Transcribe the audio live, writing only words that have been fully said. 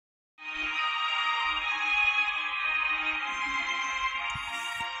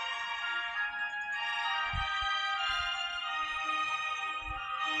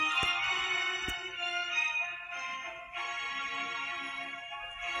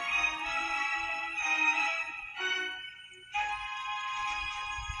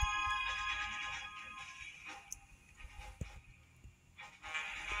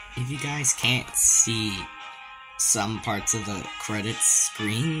If you guys can't see some parts of the credits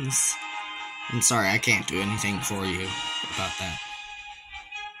screens, I'm sorry, I can't do anything for you about that.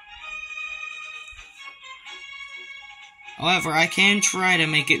 However, I can try to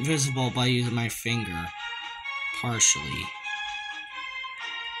make it visible by using my finger, partially.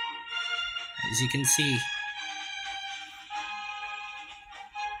 As you can see.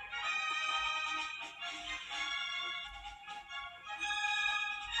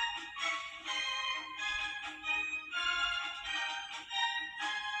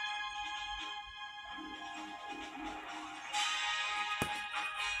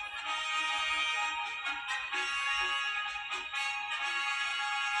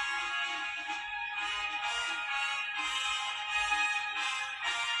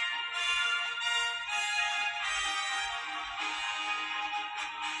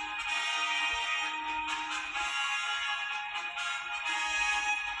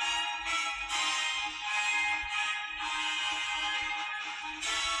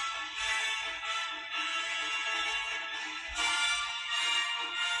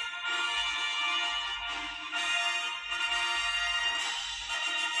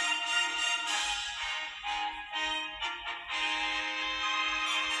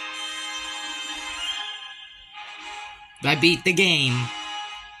 I beat the game.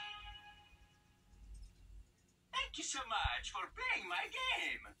 Thank you so much for playing my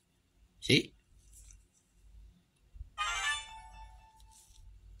game. See?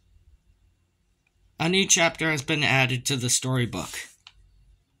 A new chapter has been added to the storybook.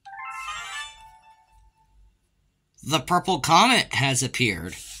 The purple comet has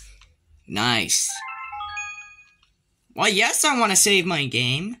appeared. Nice. Well, yes, I want to save my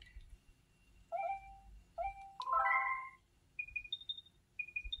game.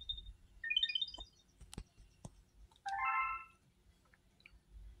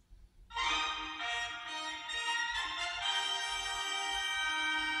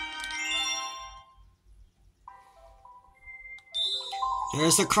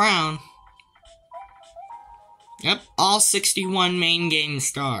 There's the crown. Yep, all 61 main game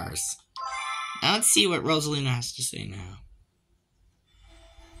stars. Now let's see what Rosalina has to say now.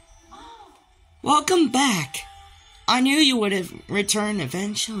 Welcome back. I knew you would have returned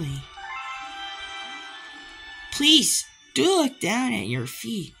eventually. Please, do look down at your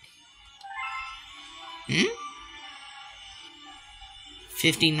feet.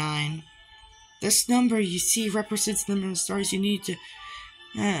 59. This number you see represents the number of stars you need to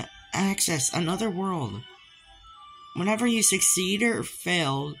access another world. Whenever you succeed or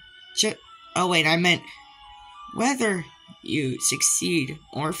fail, whether you succeed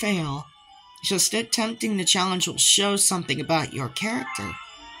or fail, just attempting the challenge will show something about your character.